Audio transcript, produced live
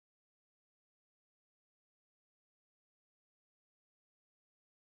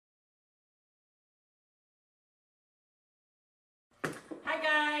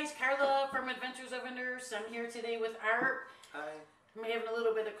guys, Carla from Adventures of a Nurse. I'm here today with Art. Hi. I'm having a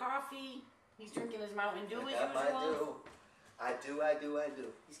little bit of coffee. He's drinking his Mountain Dew as usual. I do.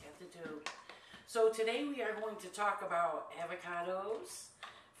 He's got the dew. So today we are going to talk about avocados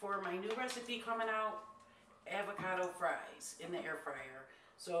for my new recipe coming out, avocado fries in the air fryer.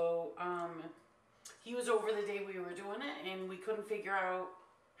 So he was over the day we were doing it and we couldn't figure out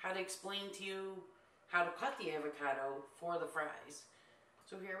how to explain to you how to cut the avocado for the fries.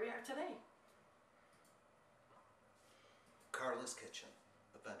 So here we are today. Carla's Kitchen,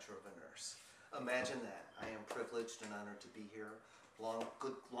 Adventure of a Nurse. Imagine that. I am privileged and honored to be here.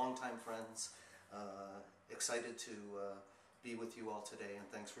 Long-time friends. Excited to be with you all today, and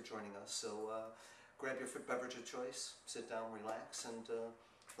thanks for joining us. So grab your beverage of choice, sit down, relax, and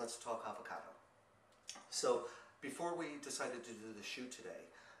let's talk avocado. So before we decided to do the shoot today,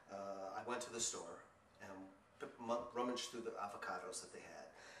 I went to the store and rummaged through the avocados that they had.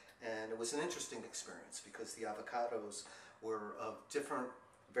 And it was an interesting experience because the avocados were of different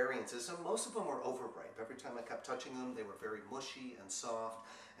variances, and most of them were overripe. Every time I kept touching them, they were very mushy and soft,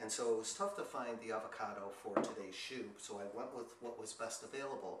 and so it was tough to find the avocado for today's shoot, so I went with what was best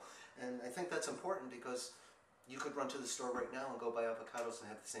available. And I think that's important because you could run to the store right now and go buy avocados and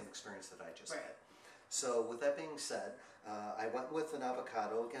have the same experience that I just had. So with that being said, I went with an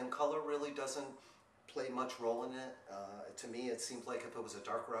avocado. Again, color really doesn't play much role in it. To me, it seemed like if it was a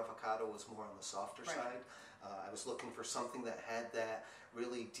darker avocado, it was more on the softer side. I was looking for something that had that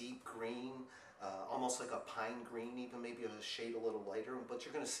really deep green, almost like a pine green, even maybe a shade a little lighter, but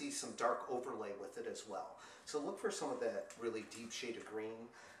you're going to see some dark overlay with it as well. So look for some of that really deep shade of green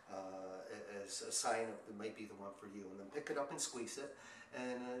as a sign of it might be the one for you. And then pick it up and squeeze it,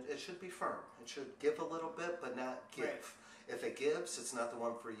 and it should be firm. It should give a little bit, but not give. If it gives, it's not the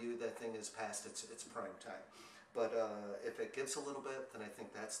one for you. That thing is past its prime time. But if it gives a little bit, then I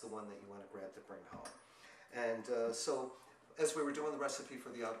think that's the one that you want to grab to bring home. And so, as we were doing the recipe for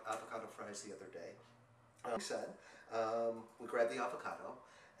the avocado fries the other day, we said we grab the avocado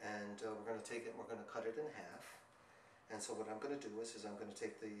and we're going to take it and we're going to cut it in half. And so what I'm going to do is I'm going to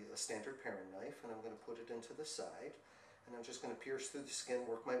take the standard paring knife and I'm going to put it into the side. And I'm just going to pierce through the skin,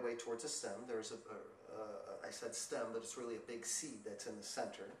 work my way towards a stem. There's I said stem, but it's really a big seed that's in the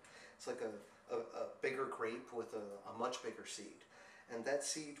center. It's like a bigger grape with a much bigger seed. And that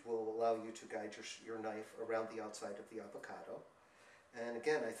seed will allow you to guide your knife around the outside of the avocado. And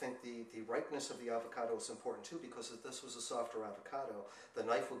again, I think the ripeness of the avocado is important too, because if this was a softer avocado, the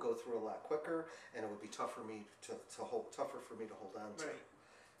knife would go through a lot quicker, and it would be tougher for me to hold on to.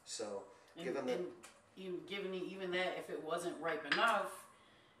 So, given that, if it wasn't ripe enough,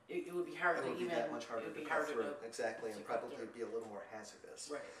 it would be hard to even. That much harder to cut through. Exactly, and probably be a little more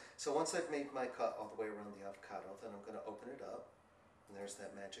hazardous. So once I've made my cut all the way around the avocado, then I'm going to open it up. And there's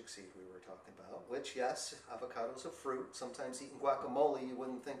that magic seed we were talking about, which, yes, avocado is a fruit. Sometimes eating guacamole, you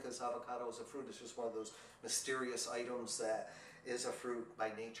wouldn't think as avocado is a fruit. It's just one of those mysterious items that is a fruit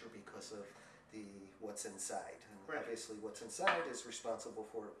by nature because of what's inside. And obviously what's inside is responsible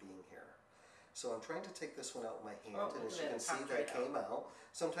for it being here. So I'm trying to take this one out with my hand, and as you can see, that came out.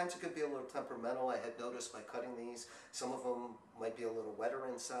 Sometimes it could be a little temperamental. I had noticed by cutting these, some of them might be a little wetter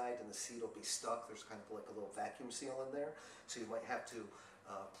inside, and the seed will be stuck. There's kind of like a little vacuum seal in there, so you might have to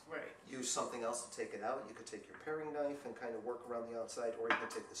use something else to take it out. You could take your paring knife and kind of work around the outside, or you can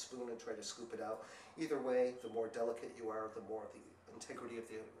take the spoon and try to scoop it out. Either way, the more delicate you are, the more of the integrity of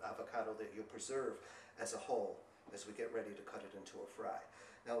the avocado that you preserve as a whole as we get ready to cut it into a fry.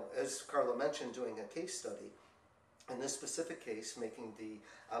 Now, as Carla mentioned, doing a case study, in this specific case, making the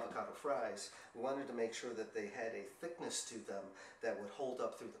avocado fries, we wanted to make sure that they had a thickness to them that would hold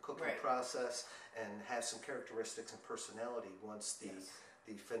up through the cooking process and have some characteristics and personality once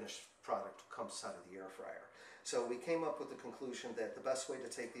the finished product comes out of the air fryer. So we came up with the conclusion that the best way to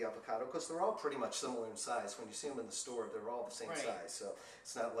take the avocado, because they're all pretty much similar in size. When you see them in the store, they're all the same size. So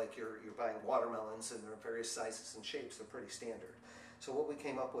it's not like you're buying watermelons and they're various sizes and shapes. They're pretty standard. So what we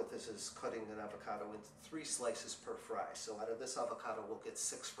came up with is cutting an avocado into 3 slices per fry. So out of this avocado, we'll get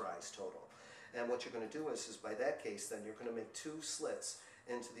 6 fries total. And what you're going to do is by that case, then you're going to make 2 slits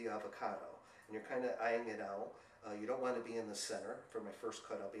into the avocado. And you're kind of eyeing it out. You don't want to be in the center. For my first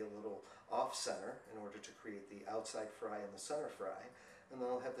cut, I'll be a little off-center in order to create the outside fry and the center fry. And then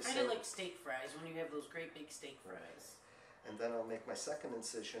I'll have the same... Kind of like steak fries, when you have those great big steak fries. And then I'll make my second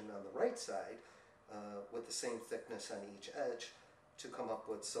incision on the right side with the same thickness on each edge to come up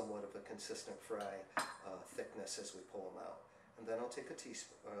with somewhat of a consistent fry thickness as we pull them out. And then I'll take a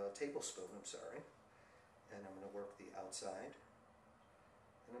tablespoon, and I'm going to work the outside.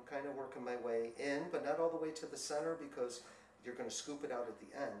 And I'm kind of working my way in, but not all the way to the center, because you're going to scoop it out at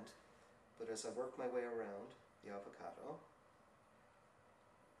the end, but as I work my way around the avocado,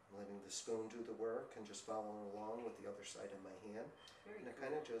 I'm letting the spoon do the work and just following along with the other side of my hand. And it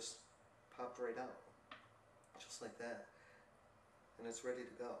kind of just popped right out, just like that. And it's ready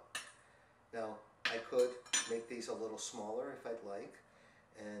to go. Now, I could make these a little smaller if I'd like,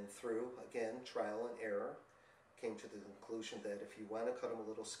 and through, again, trial and error, came to the conclusion that if you want to cut them a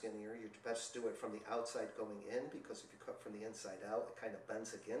little skinnier, you'd best do it from the outside going in, because if you cut from the inside out, it kind of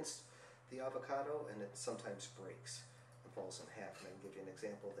bends against the avocado and it sometimes breaks and falls in half. And I can give you an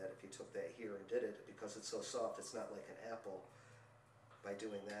example that if you took that here and did it, because it's so soft, it's not like an apple, by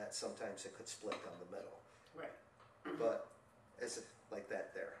doing that, sometimes it could split down the middle. Right. But like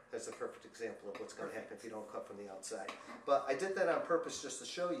that there. That's a perfect example of what's going to happen if you don't cut from the outside. But I did that on purpose just to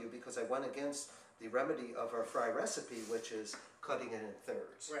show you, because I went against the remedy of our fry recipe, which is cutting it in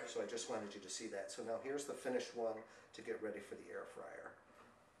thirds. Right. So I just wanted you to see that. So now here's the finished one to get ready for the air fryer.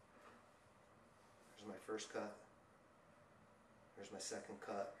 Here's my first cut. Here's my second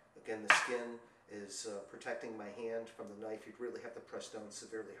cut. Again, the skin is protecting my hand from the knife. You'd really have to press down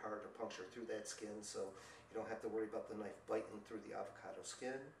severely hard to puncture through that skin, so you don't have to worry about the knife biting through the avocado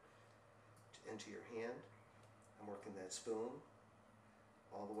skin into your hand. I'm working that spoon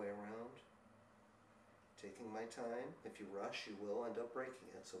all the way around, taking my time. If you rush, you will end up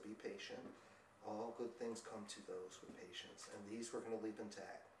breaking it, so be patient. All good things come to those with patience, and these we're going to leave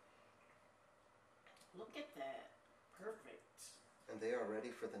intact. Look at that. Perfect. And they are ready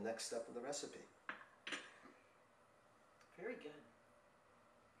for the next step of the recipe. Very good.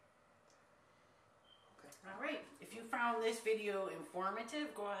 Okay. All right. If you found this video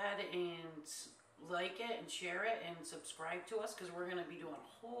informative, go ahead and like it and share it and subscribe to us, because we're going to be doing a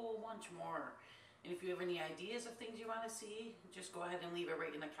whole bunch more. And if you have any ideas of things you want to see, just go ahead and leave it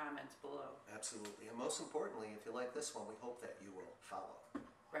right in the comments below. Absolutely. And most importantly, if you like this one, we hope that you will follow.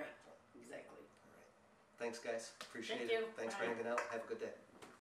 Right. Exactly. All right. Thanks, guys. Appreciate Thank it. you. Thanks Bye. for hanging out. Have a good day.